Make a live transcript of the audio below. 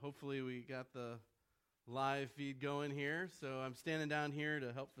Hopefully we got the live feed going here. So I'm standing down here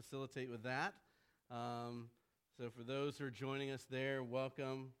to help facilitate with that. So for those who are joining us there,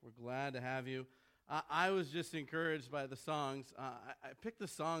 welcome. We're glad to have you. I was just encouraged by the songs. I picked the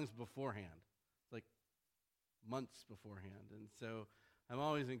songs beforehand, like months beforehand. And so I'm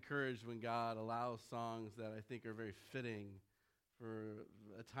always encouraged when God allows songs that I think are very fitting for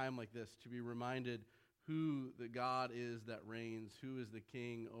a time like this, to be reminded who the God is that reigns, who is the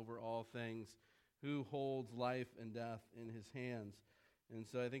king over all things, who holds life and death in his hands. And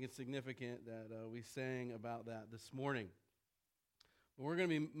so I think it's significant that we sang about that this morning. But we're going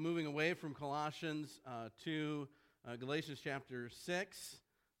to be moving away from Colossians to Galatians chapter 6.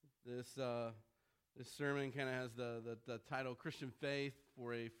 This sermon kind of has the title, Christian Faith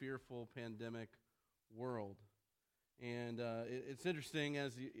for a Fearful Pandemic World. And it's interesting,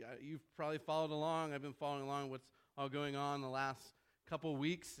 as you've probably followed along. I've been following along what's all going on the last couple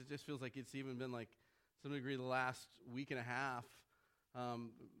weeks. It just feels like it's even been like, to some degree, the last week and a half.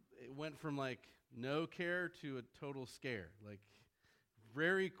 It went from like no care to a total scare, like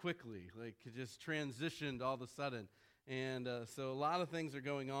very quickly, like it just transitioned all of a sudden. And so a lot of things are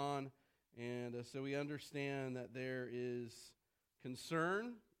going on. And so we understand that there is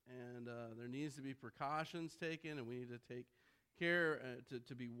concern, and there needs to be precautions taken, and we need to take care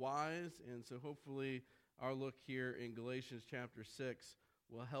to be wise. And so hopefully our look here in Galatians chapter 6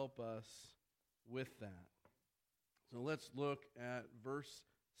 will help us with that. So let's look at verse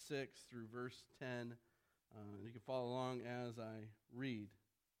 6 through verse 10. You can follow along as I read.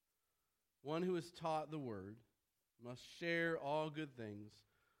 One who is taught the word must share all good things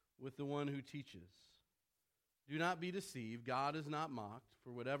with the one who teaches. Do not be deceived. God is not mocked.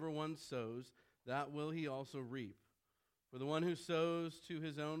 For whatever one sows, that will he also reap. For the one who sows to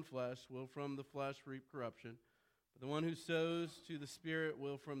his own flesh will from the flesh reap corruption. But the one who sows to the Spirit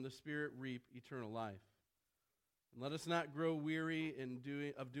will from the Spirit reap eternal life. And let us not grow weary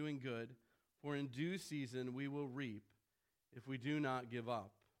of doing good, for in due season we will reap if we do not give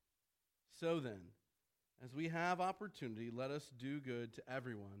up. So then, as we have opportunity, let us do good to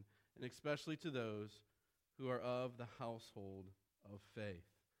everyone, and especially to those who are of the household of faith.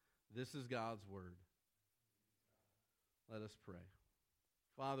 This is God's word. Let us pray.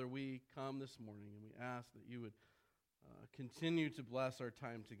 Father, we come this morning and we ask that you would continue to bless our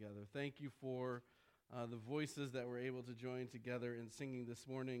time together. Thank you for the voices that were able to join together in singing this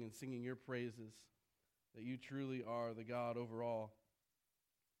morning and singing your praises, that you truly are the God over all.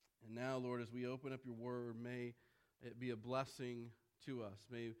 And now, Lord, as we open up your word, may it be a blessing to us.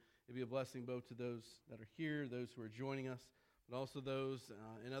 May it be a blessing both to those that are here, those who are joining us, but also those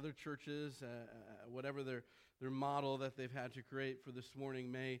in other churches, whatever their model that they've had to create for this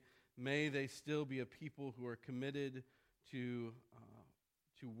morning. May they still be a people who are committed to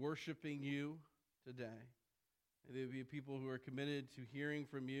worshiping you today. May they be people who are committed to hearing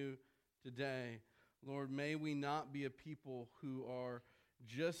from you today. Lord, may we not be a people who are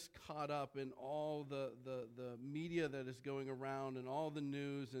just caught up in all the media that is going around and all the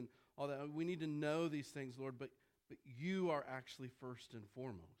news and all that. We need to know these things, Lord, but you are actually first and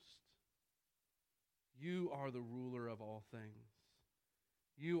foremost. You are the ruler of all things.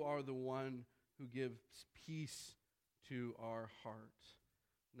 You are the one who gives peace to our heart,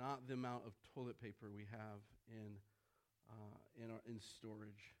 not the amount of toilet paper we have in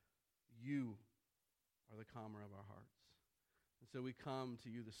storage. You are the calmer of our hearts. And so we come to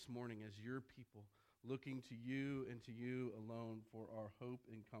you this morning as your people, looking to you and to you alone for our hope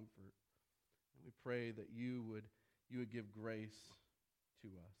and comfort. And we pray that you would give grace to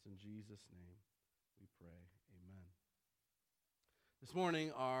us. In Jesus' name we pray. Amen. This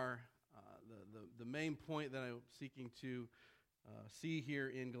morning, the main point that I'm seeking to see here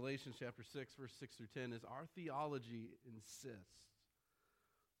in Galatians chapter 6, verse 6 through 10 is our theology insists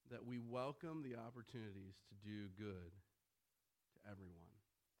that we welcome the opportunities to do good to everyone.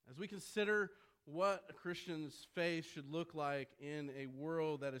 As we consider what a Christian's faith should look like in a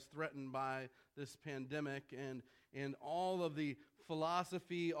world that is threatened by this pandemic, and all of the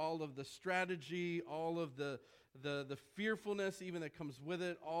philosophy, all of the strategy, all of the fearfulness even that comes with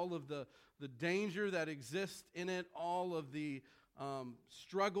it, all of the danger that exists in it, all of the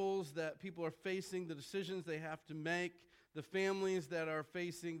struggles that people are facing, the decisions they have to make, the families that are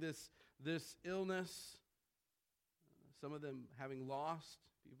facing this illness, some of them having lost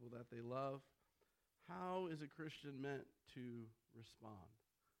people that they love. How is a Christian meant to respond?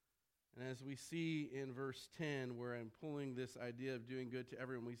 And as we see in verse 10, where I'm pulling this idea of doing good to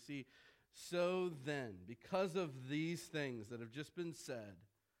everyone, we see, so then, because of these things that have just been said,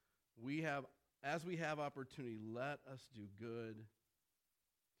 as we have opportunity, let us do good to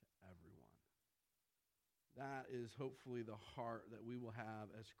that is hopefully the heart that we will have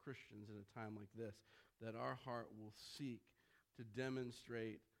as Christians in a time like this, that our heart will seek to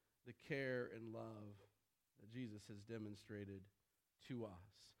demonstrate the care and love that Jesus has demonstrated to us.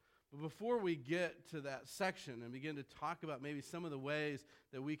 But before we get to that section and begin to talk about maybe some of the ways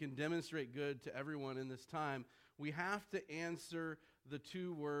that we can demonstrate good to everyone in this time, we have to answer the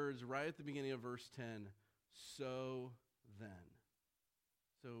two words right at the beginning of verse 10, so then.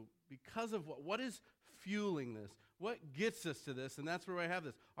 So because of what is fueling this? What gets us to this? And that's where I have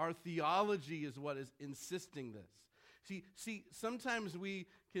this. Our theology is what is insisting this. See, sometimes we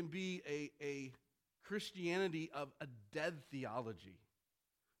can be a Christianity of a dead theology.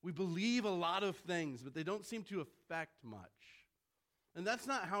 We believe a lot of things, but they don't seem to affect much. And that's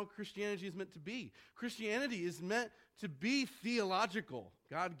not how Christianity is meant to be. Christianity is meant to be theological.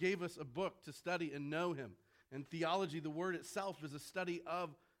 God gave us a book to study and know him. And theology, the word itself, is a study of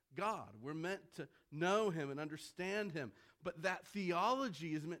God. We're meant to know him and understand him. But that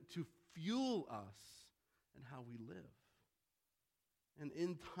theology is meant to fuel us and how we live. And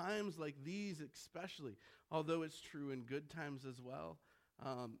in times like these especially, although it's true in good times as well,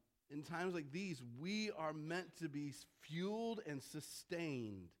 in times like these, we are meant to be fueled and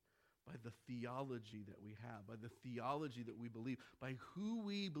sustained by the theology that we have, by the theology that we believe, by who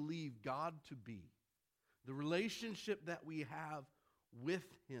we believe God to be, the relationship that we have with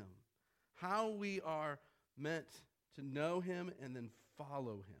him, how we are meant to know him and then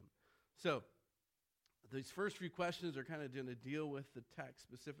follow him. So these first few questions are kind of going to deal with the text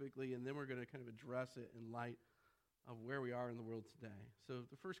specifically, and then we're going to kind of address it in light of where we are in the world today. So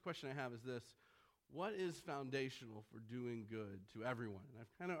the first question I have is this: what is foundational for doing good to everyone? And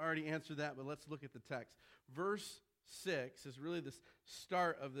I've kind of already answered that, but let's look at the text. Verse 6 is really the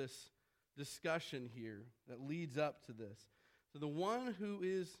start of this discussion here that leads up to this. So the one who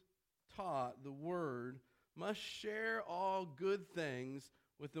is taught the word must share all good things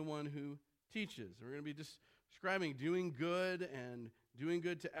with the one who teaches. We're going to be describing doing good and doing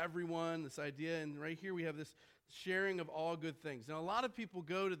good to everyone, this idea. And right here we have this sharing of all good things. Now, a lot of people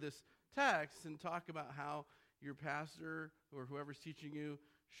go to this text and talk about how your pastor or whoever's teaching you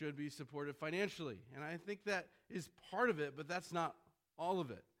should be supported financially. And I think that is part of it, but that's not all of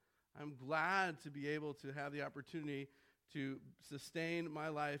it. I'm glad to be able to have the opportunity to sustain my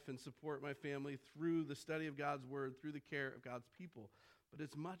life and support my family through the study of God's word, through the care of God's people. But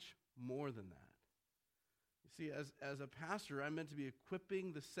it's much more than that. You see, as a pastor, I'm meant to be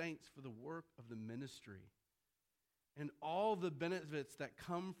equipping the saints for the work of the ministry. And all the benefits that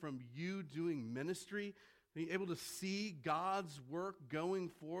come from you doing ministry, being able to see God's work going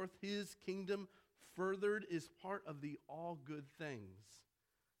forth, his kingdom furthered, is part of the all good things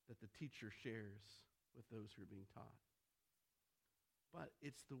that the teacher shares with those who are being taught. But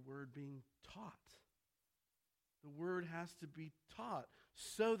it's the word being taught. The word has to be taught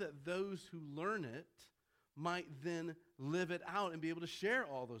so that those who learn it might then live it out and be able to share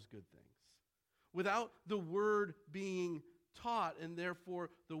all those good things. Without the word being taught and therefore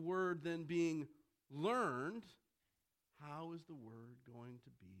the word then being learned, how is the word going to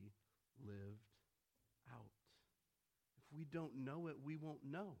be lived out? If we don't know it, we won't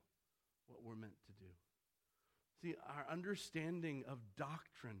know what we're meant to do. See, our understanding of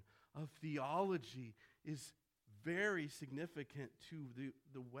doctrine, of theology, is very significant to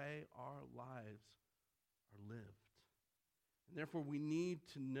the way our lives are lived. And therefore, we need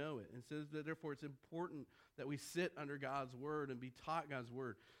to know it. And so therefore, it's important that we sit under God's word and be taught God's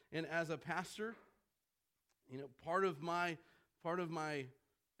word. And as a pastor, part of my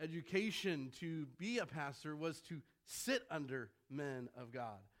education to be a pastor was to sit under men of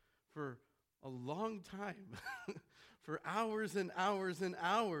God for a long time, for hours and hours and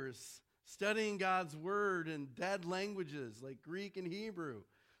hours, studying God's word in dead languages like Greek and Hebrew,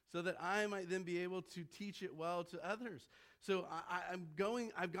 so that I might then be able to teach it well to others. So I've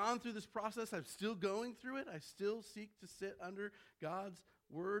gone through this process. I'm still going through it. I still seek to sit under God's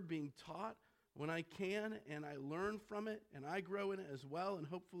word being taught when I can, and I learn from it, and I grow in it as well, and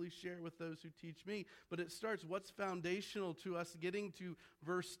hopefully share with those who teach me. But it starts, what's foundational to us getting to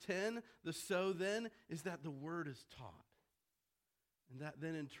verse 10, the so then, is that the word is taught. And that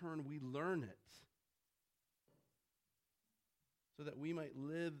then in turn we learn it, so that we might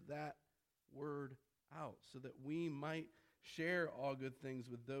live that word out, so that we might share all good things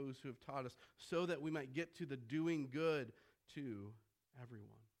with those who have taught us, so that we might get to the doing good to everyone.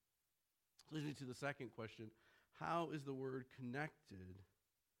 Leads me to the second question: how is the word connected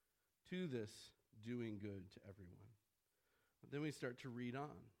to this doing good to everyone? But then we start to read on.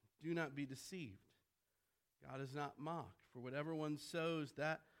 Do not be deceived. God is not mocked. For whatever one sows,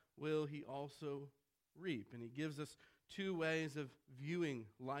 that will he also reap. And he gives us two ways of viewing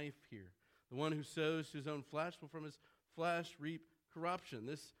life here. The one who sows to his own flesh will from his flesh reap corruption.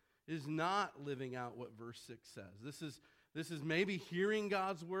 This is not living out what verse 6 says. This is maybe hearing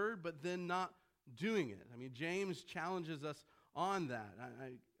God's word, but then not doing it. I mean, James challenges us on that.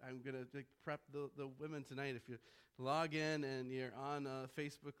 I'm going to prep the women tonight. If you log in and you're on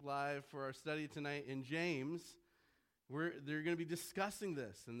Facebook Live for our study tonight in James, they're going to be discussing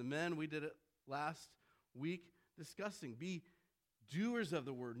this. And the men, we did it last week discussing. Be doers of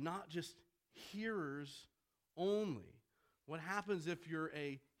the word, not just hearers only. What happens if you're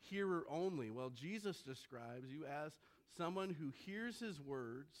a hearer only? Well, Jesus describes you as someone who hears his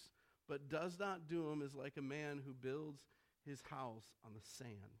words but does not do them is like a man who builds his house on the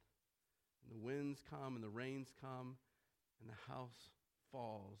sand. And the winds come and the rains come and the house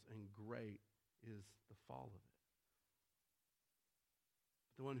falls, and great is the fall of it.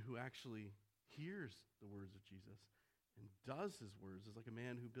 The one who actually hears the words of Jesus and does his words is like a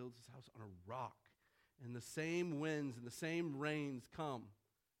man who builds his house on a rock. And the same winds and the same rains come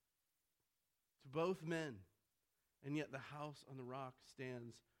to both men, and yet the house on the rock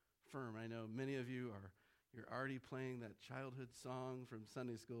stands firm. I know many of you you're already playing that childhood song from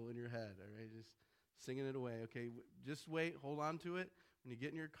Sunday school in your head, all right? Just singing it away, okay? Just wait, hold on to it. When you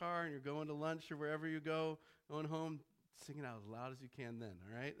get in your car and you're going to lunch or wherever you go, going home, sing it out as loud as you can then,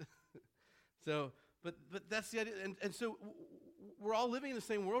 all right? So, but that's the idea. And so we're all living in the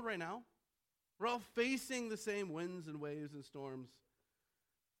same world right now. We're all facing the same winds and waves and storms.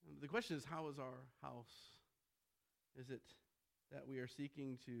 And the question is, how is our house? Is it that we are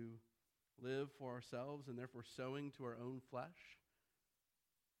seeking to live for ourselves and therefore sowing to our own flesh?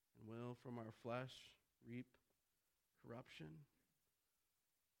 And will from our flesh reap corruption?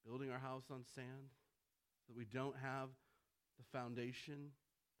 Building our house on sand so that we don't have the foundation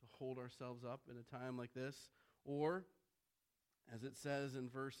to hold ourselves up in a time like this? Or, as it says in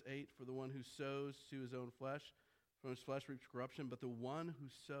verse 8, for the one who sows to his own flesh, from his flesh reaps corruption, but the one who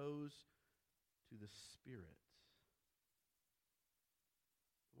sows to the Spirit.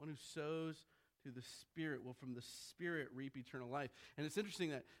 The one who sows to the Spirit will from the Spirit reap eternal life. And it's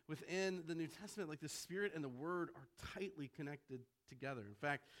interesting that within the New Testament, like the Spirit and the Word are tightly connected together. In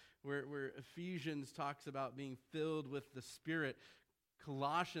fact, where Ephesians talks about being filled with the Spirit,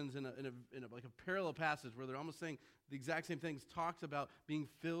 Colossians in a like a parallel passage where they're almost saying the exact same things, talks about being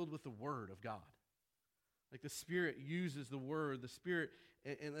filled with the Word of God. Like the Spirit uses the Word. The Spirit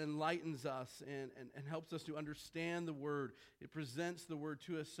enlightens us and helps us to understand the Word. It presents the Word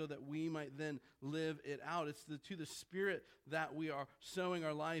to us so that we might then live it out. It's to the Spirit that we are sowing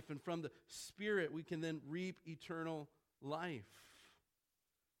our life, and from the Spirit we can then reap eternal life.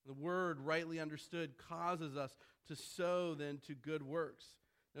 The Word, rightly understood, causes us to sow then to good works.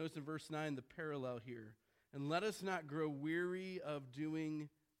 Notice in verse 9 the parallel here. And let us not grow weary of doing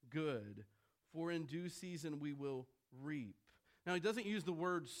good, for in due season we will reap. Now, he doesn't use the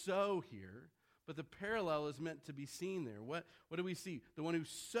word sow here, but the parallel is meant to be seen there. What do we see? The one who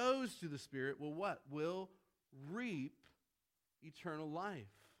sows to the Spirit will what? Will reap eternal life.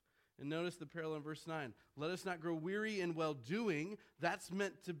 And notice the parallel in verse 9. Let us not grow weary in well-doing. That's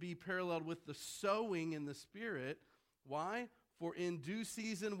meant to be paralleled with the sowing in the Spirit. Why? For in due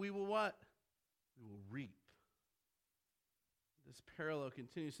season we will what? We will reap. This parallel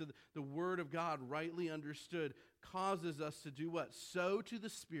continues. So the Word of God, rightly understood, causes us to do what? Sow to the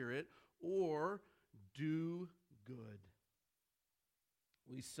Spirit or do good.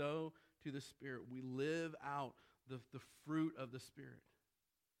 We sow to the Spirit. We live out the fruit of the Spirit.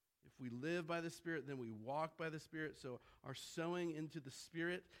 If we live by the Spirit, then we walk by the Spirit. So our sowing into the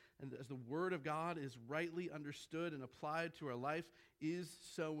Spirit, and as the Word of God is rightly understood and applied to our life, is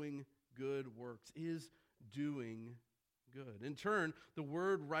sowing good works, is doing good. In turn, the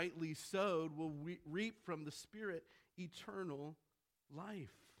word rightly sowed will reap from the Spirit eternal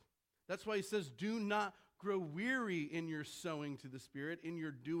life. That's why he says, do not grow weary in your sowing to the Spirit, in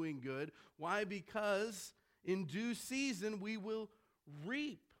your doing good. Why? Because in due season we will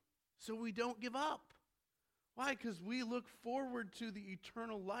reap. So we don't give up. Why? Because we look forward to the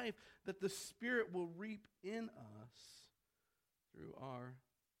eternal life that the Spirit will reap in us through our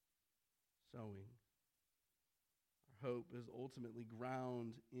sowing. Hope is ultimately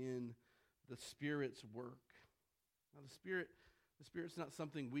ground in the Spirit's work. Now, the Spirit's not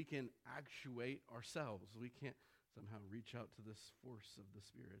something we can actuate ourselves. We can't somehow reach out to this force of the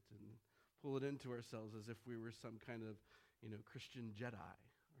Spirit and pull it into ourselves as if we were some kind of, Christian Jedi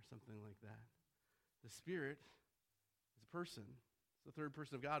or something like that. The Spirit is a person. It's the third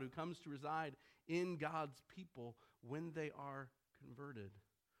person of God who comes to reside in God's people when they are converted.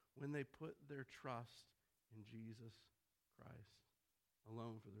 when they put their trust in Jesus Christ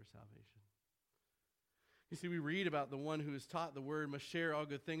alone for their salvation. You see, we read about the one who is taught the word must share all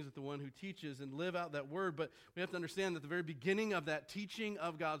good things with the one who teaches and live out that word, but we have to understand that the very beginning of that teaching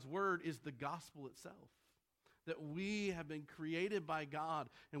of God's word is the gospel itself. That we have been created by God,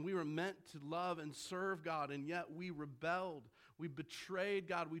 and we were meant to love and serve God, and yet we rebelled. We betrayed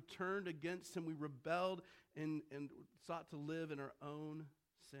God. We turned against him. We rebelled and sought to live in our own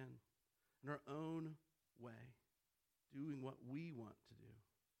sin, in our own way, doing what we want to do.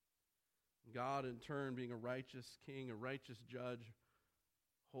 God, in turn, being a righteous king, a righteous judge,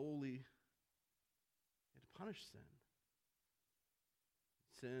 holy, had to punish sin.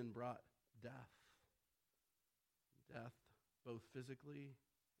 Sin brought death. Death, both physically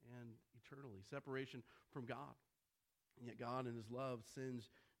and eternally. Separation from God. And yet God, in his love, sends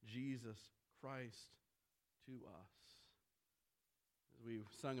Jesus Christ to us. As we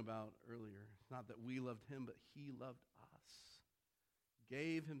sung about earlier, it's not that we loved him, but he loved us.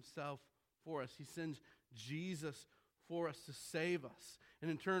 Gave himself for us. He sends Jesus for us to save us.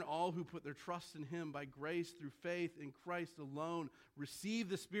 And in turn, all who put their trust in him by grace through faith in Christ alone receive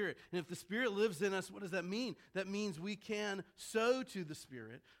the Spirit. And if the Spirit lives in us, what does that mean? That means we can sow to the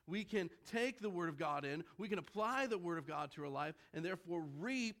Spirit. We can take the Word of God in. We can apply the Word of God to our life and therefore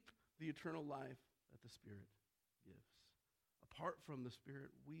reap the eternal life that the Spirit gives. Apart from the Spirit,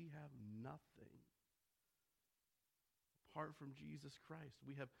 we have nothing. Apart from Jesus Christ,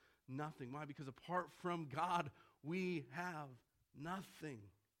 we have nothing. Why? Because apart from God, we have nothing.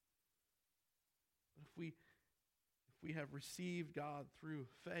 But if we have received God through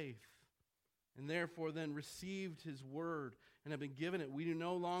faith, and therefore then received his word and have been given it, we do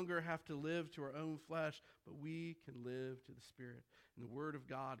no longer have to live to our own flesh, but we can live to the Spirit. And the word of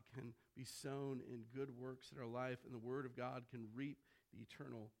God can be sown in good works in our life, and the word of God can reap the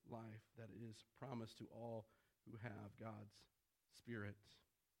eternal life that is promised to all who have God's Spirit.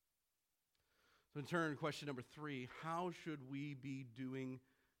 So in turn, question number 3, how should we be doing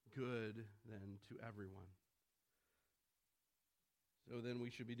good then to everyone? So then we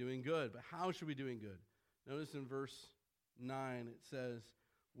should be doing good, but how should we be doing good? Notice in verse 9 it says,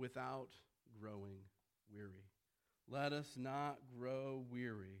 without growing weary. Let us not grow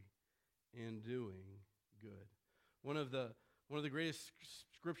weary in doing good. One of the greatest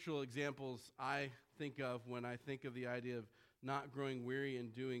scriptural examples I think of when I think of the idea of not growing weary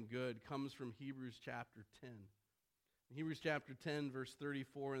and doing good comes from Hebrews chapter 10. In Hebrews chapter 10, verse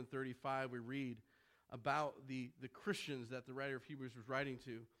 34 and 35, we read about the Christians that the writer of Hebrews was writing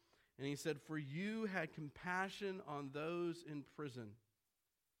to. And he said, for you had compassion on those in prison,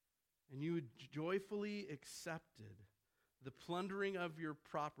 and you joyfully accepted the plundering of your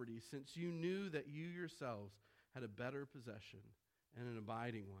property, since you knew that you yourselves had a better possession and an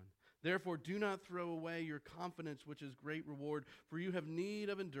abiding one. Therefore, do not throw away your confidence, which is great reward, for you have need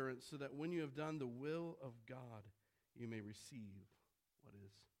of endurance, so that when you have done the will of God, you may receive what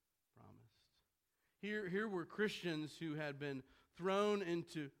is promised. Here were Christians who had been thrown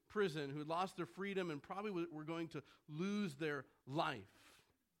into prison, who had lost their freedom and probably were going to lose their life.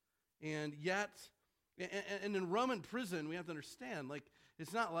 And yet, and in Roman prison, we have to understand,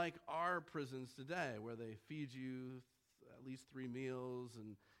 it's not like our prisons today, where they feed you at least 3 meals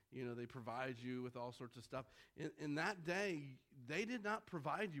and they provide you with all sorts of stuff. In that day, they did not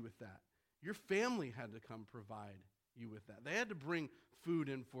provide you with that. Your family had to come provide you with that. They had to bring food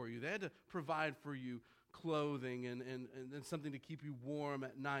in for you. They had to provide for you clothing and something to keep you warm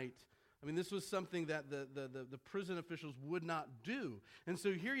at night. I mean, this was something that the prison officials would not do. And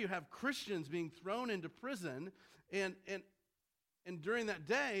so here you have Christians being thrown into prison, and during that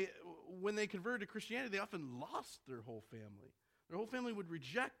day, when they converted to Christianity, they often lost their whole family. Their whole family would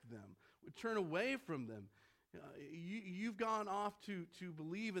reject them, would turn away from them. You've gone off to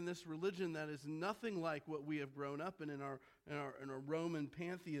believe in this religion that is nothing like what we have grown up in our Roman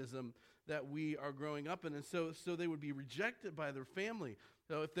pantheism that we are growing up in. And so they would be rejected by their family.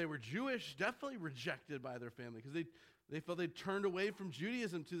 So if they were Jewish, definitely rejected by their family, because they felt they'd turned away from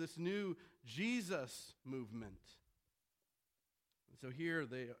Judaism to this new Jesus movement. And so here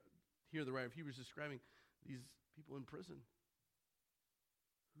the writer of Hebrews is describing these people in prison.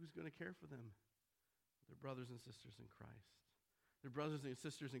 Who's going to care for them? Their brothers and sisters in Christ. Their brothers and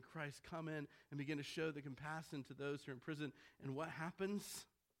sisters in Christ come in and begin to show the compassion to those who are in prison. And what happens?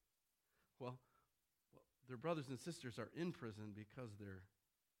 Well, their brothers and sisters are in prison because they're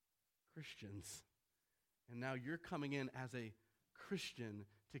Christians. And now you're coming in as a Christian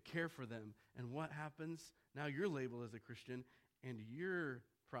to care for them. And what happens? Now you're labeled as a Christian, and you're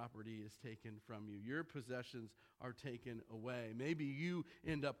property is taken from you. Your possessions are taken away. Maybe you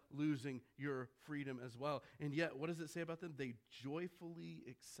end up losing your freedom as well. And yet, what does it say about them? They joyfully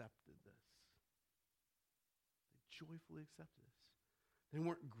accepted this. They joyfully accepted this. They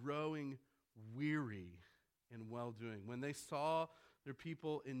weren't growing weary in well-doing. When they saw their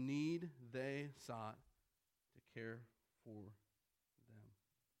people in need, they sought to care for them.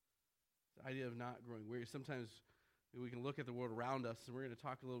 The idea of not growing weary. Sometimes we can look at the world around us, and we're going to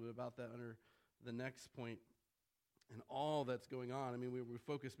talk a little bit about that under the next point and all that's going on. I mean, we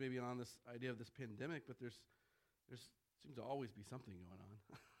focus maybe on this idea of this pandemic, but there's seems to always be something going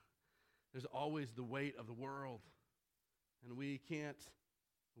on. There's always the weight of the world, and we can't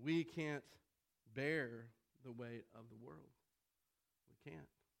bear the weight of the world. We can't.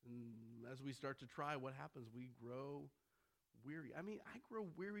 And as we start to try, what happens? We grow weary. I mean, I grow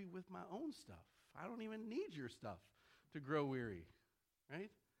weary with my own stuff. I don't even need your stuff to grow weary,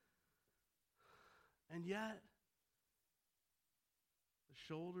 right? And yet, the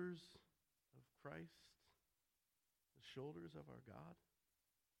shoulders of Christ, the shoulders of our God,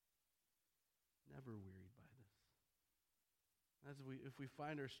 never wearied by this. If we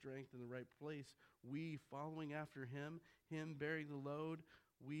find our strength in the right place, we following after him bearing the load,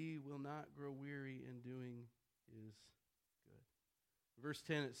 we will not grow weary in doing his good. In verse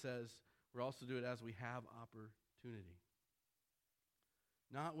 10 it says, we'll also do it as we have opportunity.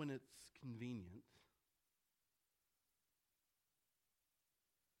 Not when it's convenient.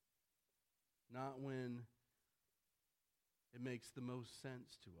 Not when it makes the most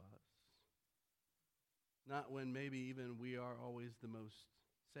sense to us. Not when maybe even we are always the most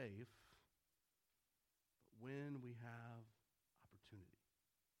safe, but when we have opportunity.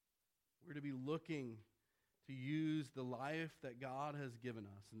 We're to be looking to use the life that God has given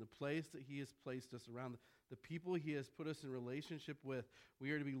us and the place that he has placed us around, the people he has put us in relationship with.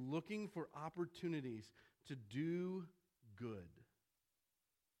 We are to be looking for opportunities to do good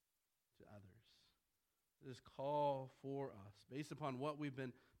to others. This call for us, based upon what we've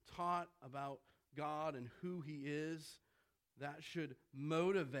been taught about God and who he is, that should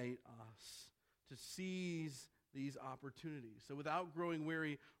motivate us to seize these opportunities. So without growing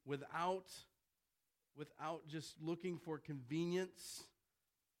weary, without just looking for convenience,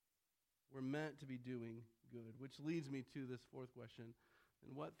 we're meant to be doing good. Which leads me to this fourth question,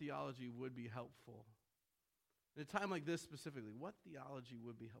 and what theology would be helpful? In a time like this specifically, what theology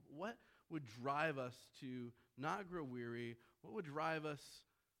would be helpful? What would drive us to not grow weary? What would drive us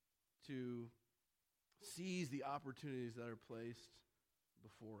to seize the opportunities that are placed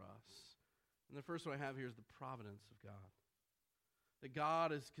before us? And the first one I have here is the providence of God. That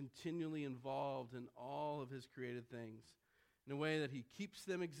God is continually involved in all of his created things in a way that he keeps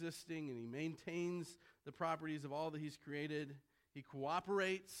them existing and he maintains the properties of all that he's created. He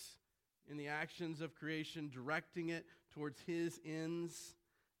cooperates in the actions of creation, directing it towards his ends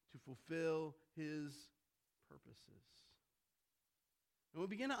to fulfill his purposes. And we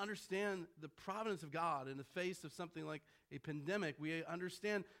begin to understand the providence of God in the face of something like a pandemic. We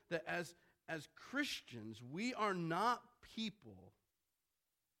understand that as Christians, we are not people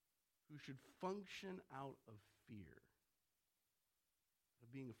who should function out of fear,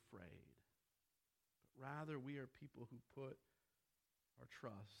 of being afraid. But rather, we are people who put our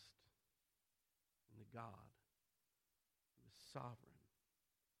trust in the God who is sovereign,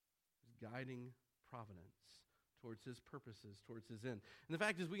 who's guiding providence towards his purposes, towards his end. And the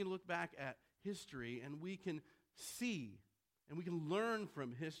fact is, we can look back at history and we can see and we can learn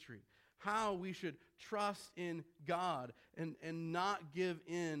from history how we should trust in God and not give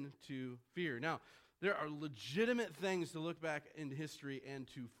in to fear. Now, there are legitimate things to look back in history and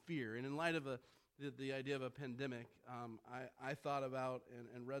to fear. And in light of the idea of a pandemic, I thought about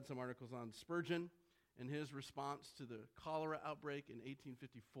and read some articles on Spurgeon and his response to the cholera outbreak in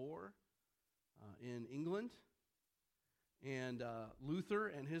 1854 in England, and Luther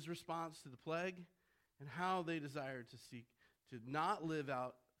and his response to the plague, and how they desired to seek to not live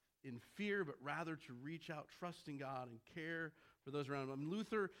out in fear, but rather to reach out, trusting God and care for those around him.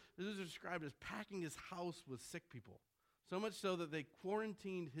 Luther, this is described as packing his house with sick people, so much so that they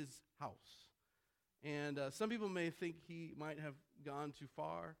quarantined his house. And some people may think he might have gone too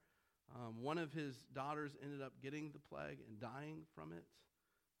far. One of his daughters ended up getting the plague and dying from it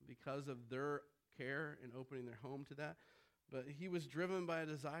because of their care and opening their home to that. But he was driven by a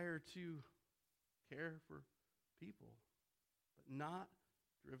desire to care for people, but not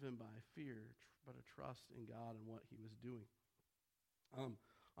driven by fear, but a trust in God and what he was doing.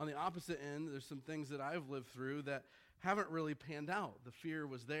 On the opposite end, there's some things that I've lived through that haven't really panned out. The fear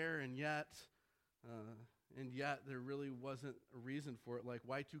was there, and yet and yet there really wasn't a reason for it, like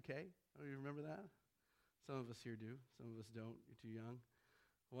Y2K. Oh, you remember that? Some of us here do. Some of us don't. You're too young.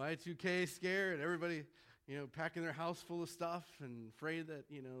 Y2K scared. Everybody, packing their house full of stuff and afraid that,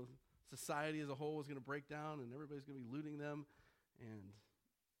 society as a whole was going to break down and everybody's going to be looting them. And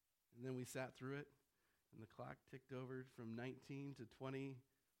then we sat through it, and the clock ticked over from 19 to 20, and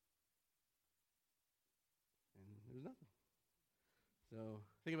there was nothing. So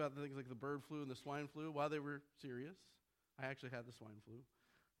think about things like the bird flu and the swine flu. While they were serious, I actually had the swine flu.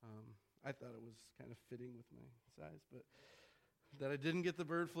 I thought it was kind of fitting with my size, but that I didn't get the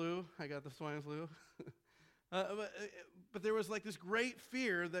bird flu. I got the swine flu. But there was like this great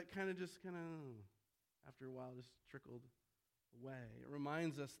fear that after a while, just trickled away. It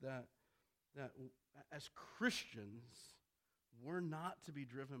reminds us that as Christians, we're not to be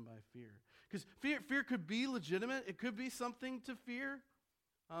driven by fear. Because fear could be legitimate. It could be something to fear,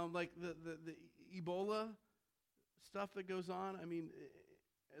 like the Ebola stuff that goes on. I mean,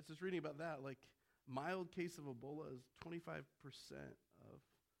 as I was reading about that, like mild case of Ebola is 25% of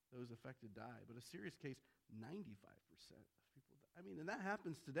those affected die, but a serious case, 95% of people die. I mean, and that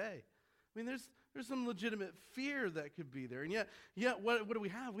happens today. I mean, there's some legitimate fear that could be there. And yet what do we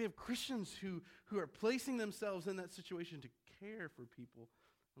have? We have Christians who are placing themselves in that situation to care for people,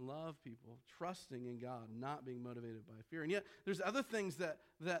 love people, trusting in God, not being motivated by fear. And yet there's other things that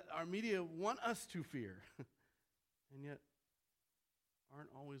our media want us to fear, and yet aren't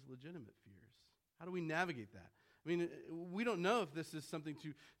always legitimate fears. How do we navigate that? I mean, we don't know if this is something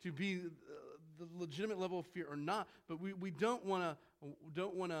to be the legitimate level of fear or not, but we don't want to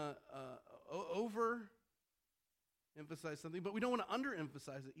over-emphasize something, but we don't want to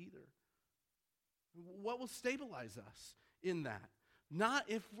under-emphasize it either. What will stabilize us in that? Not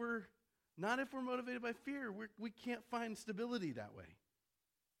if we're motivated by fear. We can't find stability that way.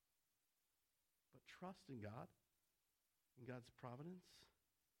 But trust in God and God's providence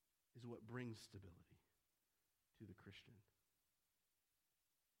is what brings stability to the Christian.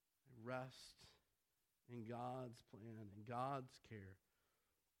 I rest in God's plan and God's care.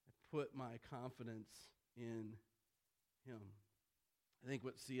 I put my confidence in Him. I think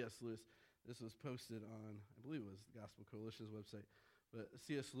what C.S. Lewis, this was posted on, I believe it was the Gospel Coalition's website, but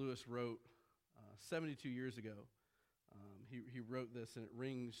C.S. Lewis wrote 72 years ago. He wrote this, and it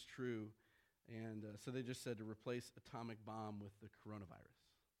rings true. And so they just said to replace atomic bomb with the coronavirus.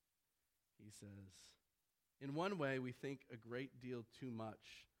 He says, in one way, we think a great deal too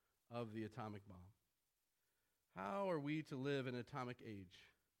much of the atomic bomb. How are we to live in an atomic age?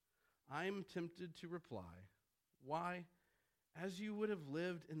 I'm tempted to reply, why, as you would have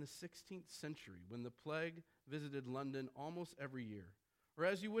lived in the 16th century when the plague visited London almost every year, or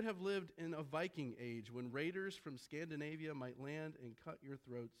as you would have lived in a Viking age when raiders from Scandinavia might land and cut your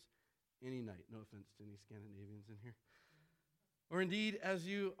throats any night. No offense to any Scandinavians in here. Or indeed, as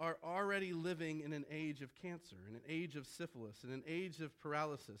you are already living in an age of cancer, in an age of syphilis, in an age of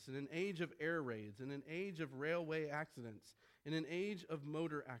paralysis, in an age of air raids, in an age of railway accidents, in an age of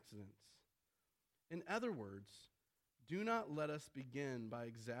motor accidents. In other words, do not let us begin by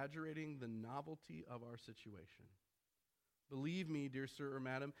exaggerating the novelty of our situation. Believe me, dear sir or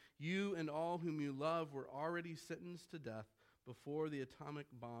madam, you and all whom you love were already sentenced to death before the atomic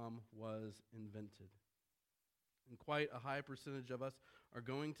bomb was invented. And quite a high percentage of us are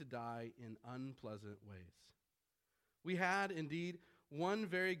going to die in unpleasant ways. We had, indeed, one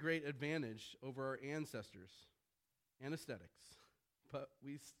very great advantage over our ancestors, anesthetics, but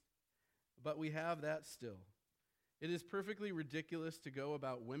we have that still. It is perfectly ridiculous to go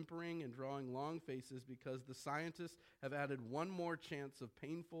about whimpering and drawing long faces because the scientists have added one more chance of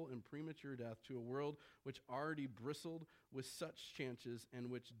painful and premature death to a world which already bristled with such chances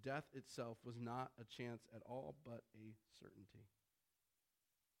and which death itself was not a chance at all but a certainty.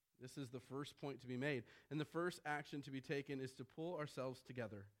 This is the first point to be made, and the first action to be taken is to pull ourselves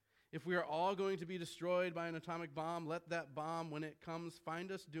together. If we are all going to be destroyed by an atomic bomb, let that bomb, when it comes,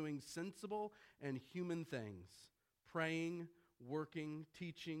 find us doing sensible and human things. Praying, working,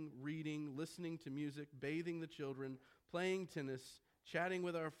 teaching, reading, listening to music, bathing the children, playing tennis, chatting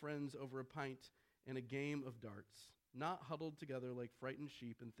with our friends over a pint and a game of darts, not huddled together like frightened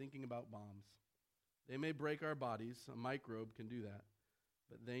sheep and thinking about bombs. They may break our bodies, a microbe can do that,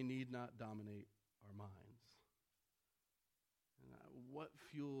 but they need not dominate our minds. And what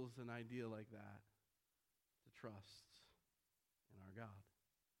fuels an idea like that? To trust in our God.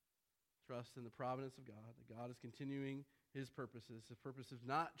 Trust in the providence of God, that God is continuing His purposes. His purposes have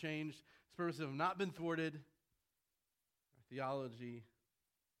not changed. His purposes have not been thwarted. Our theology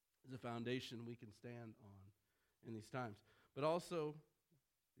is a foundation we can stand on in these times. But also,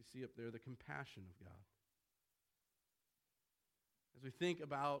 you see up there, the compassion of God. As we think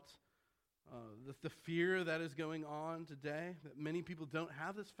about the fear that is going on today, that many people don't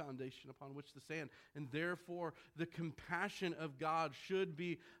have this foundation upon which to stand, and therefore the compassion of God should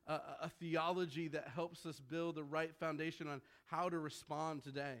be a theology that helps us build the right foundation on how to respond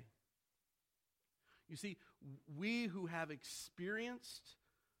today. You see, we who have experienced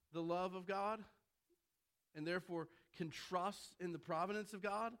the love of God and therefore can trust in the providence of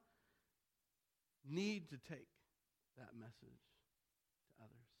God need to take that message to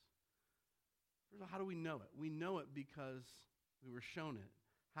others. First of all, how do we know it? We know it because we were shown it.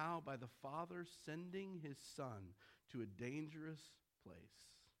 How? By the Father sending his Son to a dangerous place.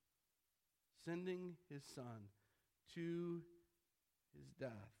 Sending his Son to his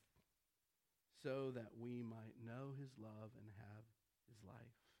death so that we might know his love and have his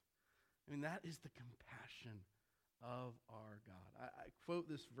life. I mean, that is the compassion of our God. I quote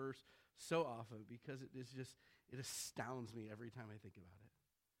this verse so often because it astounds me every time I think about it.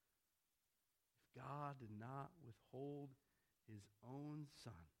 If God did not withhold his own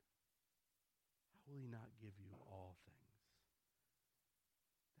Son, how will he not give you all things?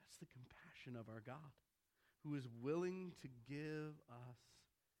 That's the compassion of our God, who is willing to give us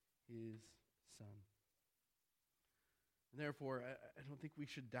his Son. And therefore, I don't think we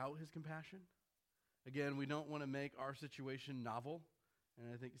should doubt his compassion. Again, we don't want to make our situation novel.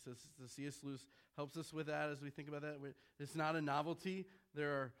 And I think C.S. Lewis helps us with that as we think about that. It's not a novelty.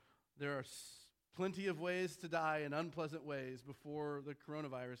 There are plenty of ways to die in unpleasant ways before the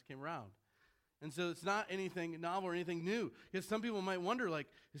coronavirus came around. And so it's not anything novel or anything new. Because some people might wonder, like,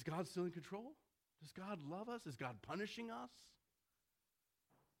 is God still in control? Does God love us? Is God punishing us?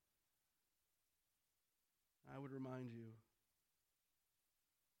 I would remind you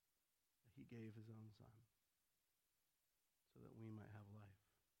that he gave his own Son so that we might have life.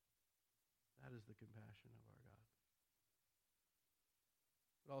 That is the compassion of our God.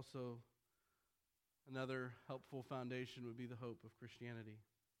 But also, another helpful foundation would be the hope of Christianity.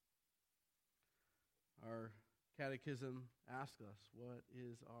 Our catechism asks us, what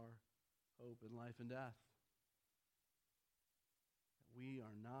is our hope in life and death? We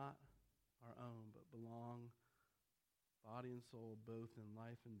are not our own, but belong, body and soul, both in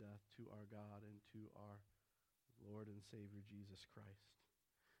life and death, to our God and to our Lord and Savior, Jesus Christ.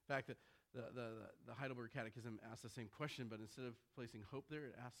 In fact, the Heidelberg Catechism asks the same question, but instead of placing hope there,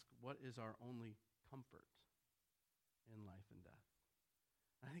 it asks, what is our only comfort in life and death?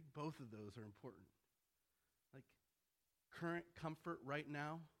 And I think both of those are important. Like, current comfort right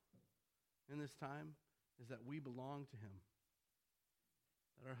now in this time is that we belong to him.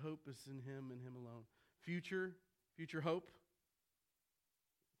 That our hope is in him and him alone. Future hope,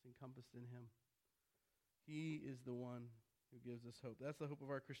 it's encompassed in him. He is the one who gives us hope. That's the hope of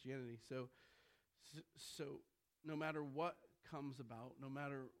our Christianity. So no matter what comes about, no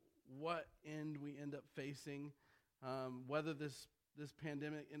matter what end we end up facing, whether this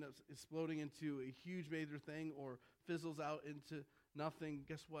pandemic ends up exploding into a huge major thing or fizzles out into nothing,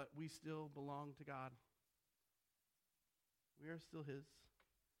 guess what? We still belong to God. We are still his.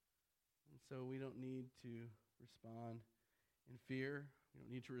 And so we don't need to respond in fear. We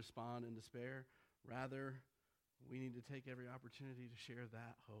don't need to respond in despair. Rather, we need to take every opportunity to share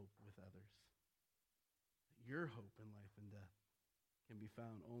that hope with others. Your hope in life and death can be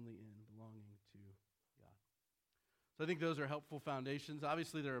found only in belonging to God. So I think those are helpful foundations.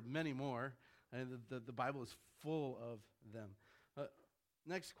 Obviously, there are many more, and the Bible is full of them.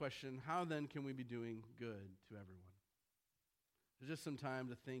 Next question, how then can we be doing good to everyone? There's just some time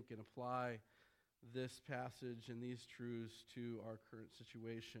to think and apply this passage and these truths to our current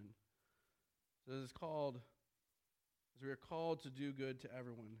situation. So as we are called to do good to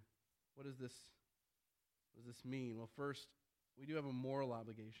everyone, what does this mean? Well, first, we do have a moral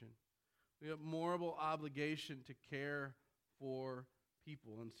obligation. We have a moral obligation to care for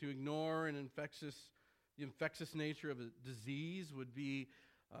people, and to ignore the infectious nature of a disease would be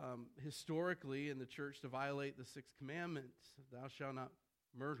historically in the church to violate the sixth commandment, thou shalt not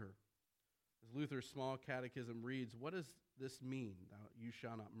murder. As Luther's small catechism reads, what does this mean, you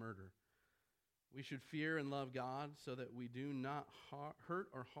shall not murder? We should fear and love God so that we do not hurt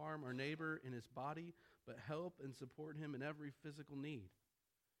or harm our neighbor in his body, but help and support him in every physical need.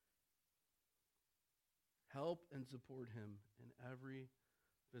 Help and support him in every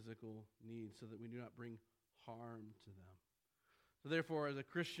physical need so that we do not bring harm to them. So therefore, as a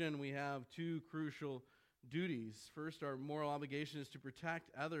Christian, we have two crucial duties. First, our moral obligation is to protect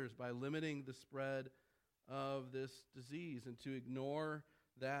others by limiting the spread of this disease. And to ignore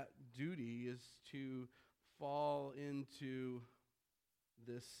that duty is to fall into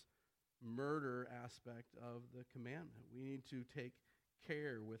this murder aspect of the commandment. We need to take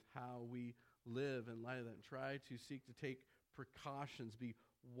care with how we live in light of that and try to seek to take precautions, be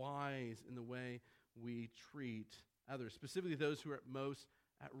wise in the way we treat others, specifically those who are at most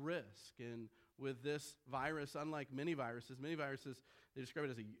at risk. And with this virus, unlike many viruses, they describe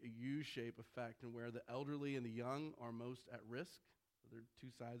it as a U-shape effect, and where the elderly and the young are most at risk. So they're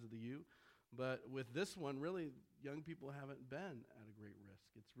two sides of the U. But with this one, really, young people haven't been at a great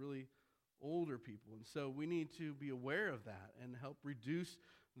risk. It's really older people. And so we need to be aware of that and help reduce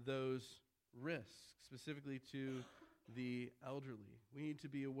those risks, specifically to the elderly. We need to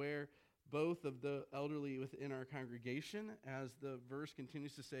be aware both of the elderly within our congregation, as the verse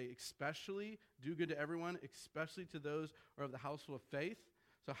continues to say, especially do good to everyone, especially to those who are of the household of faith.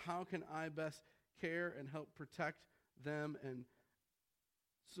 So how can I best care and help protect them and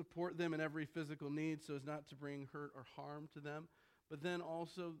support them in every physical need so as not to bring hurt or harm to them? But then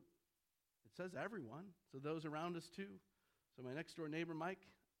also, it says everyone, so those around us too. So my next door neighbor, Mike,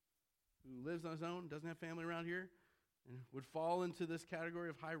 who lives on his own, doesn't have family around here, and would fall into this category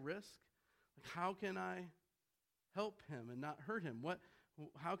of high risk. Like, how can I help him and not hurt him?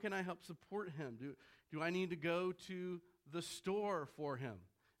 How can I help support him? Do I need to go to the store for him?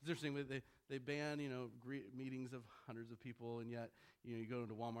 It's interesting, they ban, meetings of hundreds of people, and yet, you go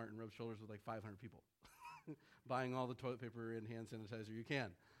into Walmart and rub shoulders with like 500 people, buying all the toilet paper and hand sanitizer you can,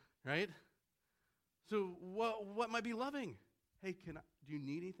 right? So what might be loving? Hey, do you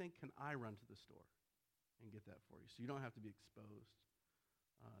need anything? Can I run to the store and get that for you, so you don't have to be exposed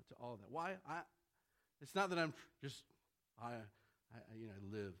to all of that? Why? It's not that I'm just, I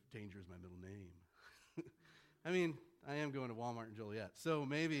live, danger is my middle name. I mean, I am going to Walmart in Joliet, so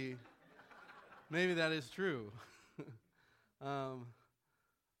maybe that is true.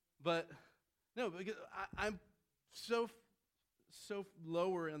 But no, because I'm so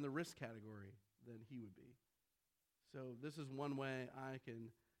lower in the risk category than he would be. So this is one way I can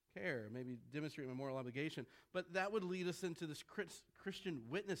care, maybe demonstrate my moral obligation. But that would lead us into this Christian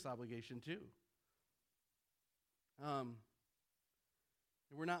witness obligation too.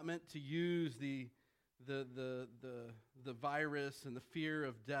 We're not meant to use the virus and the fear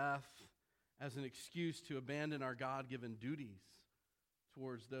of death as an excuse to abandon our God-given duties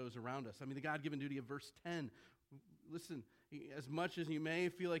towards those around us. I mean, the God-given duty of verse 10, listen, as much as you may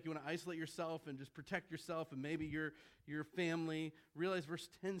feel like you want to isolate yourself and just protect yourself and maybe your family, realize verse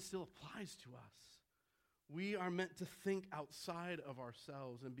 10 still applies to us. We are meant to think outside of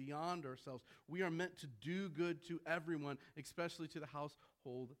ourselves and beyond ourselves. We are meant to do good to everyone, especially to the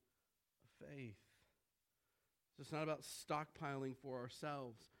household of faith. So it's not about stockpiling for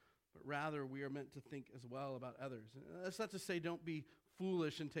ourselves, but rather we are meant to think as well about others. And that's not to say don't be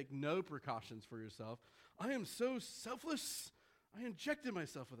foolish and take no precautions for yourself. I am so selfless, I injected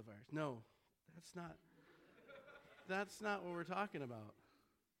myself with a virus. No, that's not what we're talking about.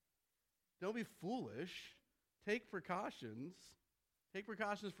 Don't be foolish. Take precautions. Take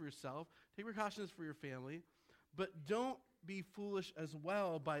precautions for yourself. Take precautions for your family. But don't be foolish as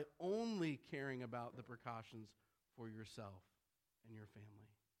well by only caring about the precautions for yourself and your family.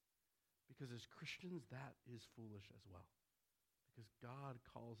 Because as Christians, that is foolish as well. Because God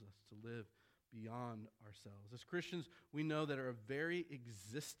calls us to live beyond ourselves. As Christians, we know that our very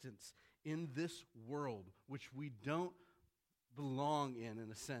existence in this world, which we don't belong in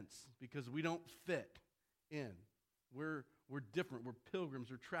a sense, because we don't fit in. We're different. We're pilgrims.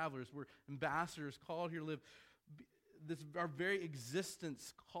 We're travelers. We're ambassadors called here to live. Our very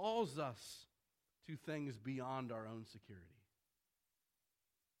existence calls us to things beyond our own security.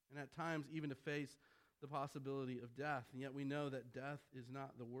 And at times, even to face the possibility of death. And yet we know that death is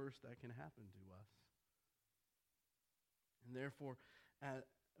not the worst that can happen to us. And therefore,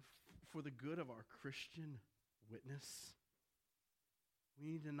 for the good of our Christian witness, we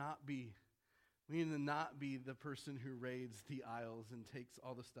need to not be the person who raids the aisles and takes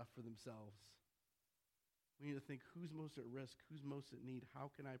all the stuff for themselves. We need to think, who's most at risk? Who's most at need? How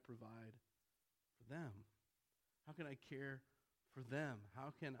can I provide for them? How can I care for them?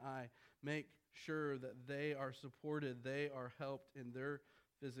 How can I make sure that they are supported, they are helped in their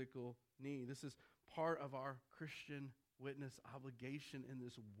physical need? This is part of our Christian witness obligation in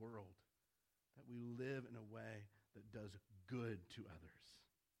this world, that we live in a way that does good to others.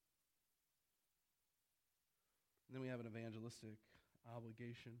 And then we have an evangelistic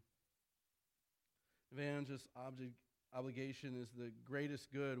obligation. Evangelist obligation is the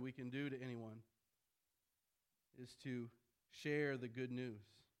greatest good we can do to anyone, is to share the good news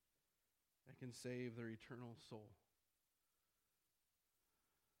that can save their eternal soul.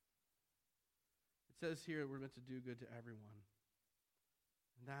 It says here we're meant to do good to everyone.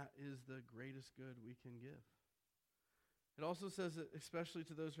 And that is the greatest good we can give. It also says that especially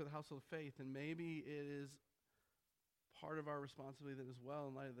to those who are the household of faith, and maybe it is part of our responsibility then as well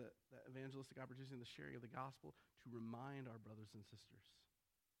in light of that evangelistic opportunity and the sharing of the gospel to remind our brothers and sisters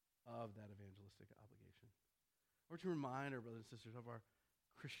of that evangelistic obligation. Or to remind our brothers and sisters of our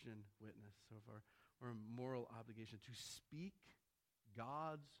Christian witness, of our moral obligation to speak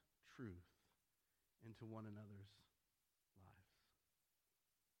God's truth into one another's lives.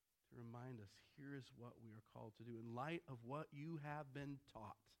 To remind us, here is what we are called to do in light of what you have been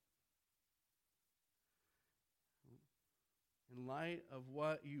taught. In light of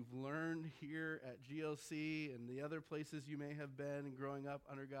what you've learned here at GLC and the other places you may have been and growing up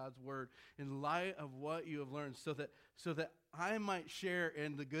under God's word, in light of what you have learned, so that I might share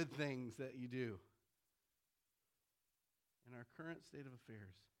in the good things that you do. In our current state of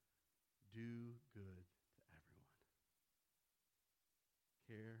affairs, do good to everyone.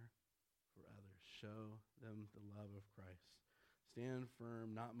 Care for others. Show them the love of Christ. Stand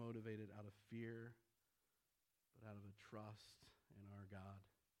firm, not motivated out of fear, but out of a trust in our God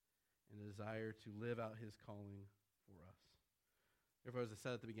and a desire to live out his calling for us. Therefore, as I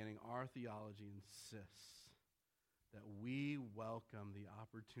said at the beginning, our theology insists that we welcome the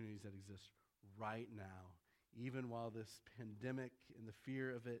opportunities that exist right now, even while this pandemic and the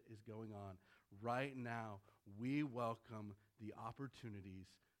fear of it is going on. Right now, we welcome the opportunities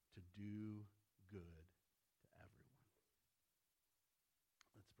to do good to everyone.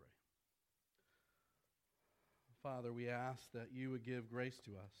 Let's pray. Father, we ask that you would give grace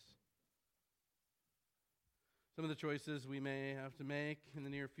to us. Some of the choices we may have to make in the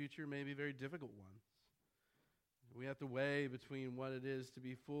near future may be very difficult ones. We have to weigh between what it is to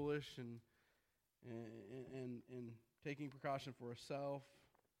be foolish and taking precaution for ourselves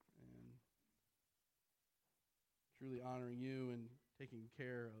and truly honoring you and taking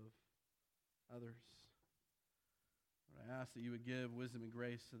care of others. Lord, I ask that you would give wisdom and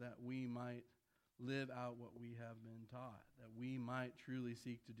grace so that we might live out what we have been taught, that we might truly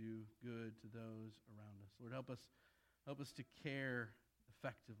seek to do good to those around us. Lord, help us to care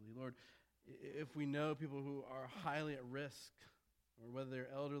effectively. Lord, if we know people who are highly at risk, or whether they're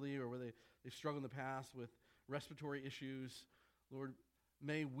elderly or whether they've struggled in the past with respiratory issues, Lord,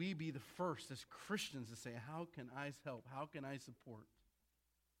 may we be the first as Christians to say, how can I help? How can I support?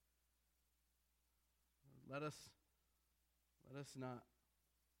 Let us not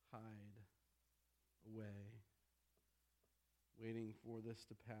hide away, waiting for this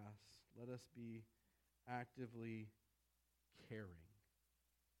to pass. Let us be actively caring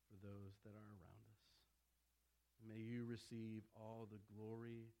for those that are around us. May you receive all the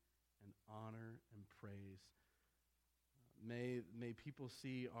glory and honor and praise. May people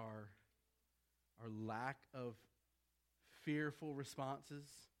see our lack of fearful responses,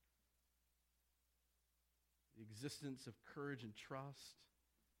 the existence of courage and trust,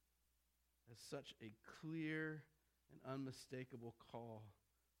 as such a clear and unmistakable call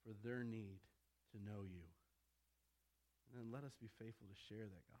for their need to know you. And then let us be faithful to share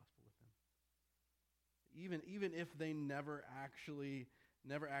that gospel with them. Even if they never actually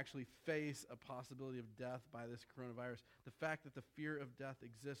face a possibility of death by this coronavirus, the fact that the fear of death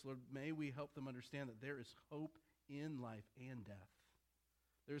exists, Lord, may we help them understand that there is hope in life and death.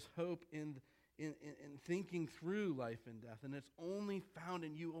 There's hope in thinking through life and death, and it's only found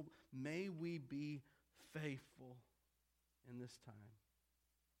in you. Oh, may we be faithful in this time.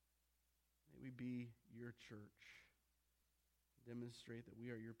 May we be your church. Demonstrate that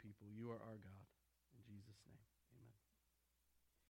we are your people. You are our God. In Jesus' name.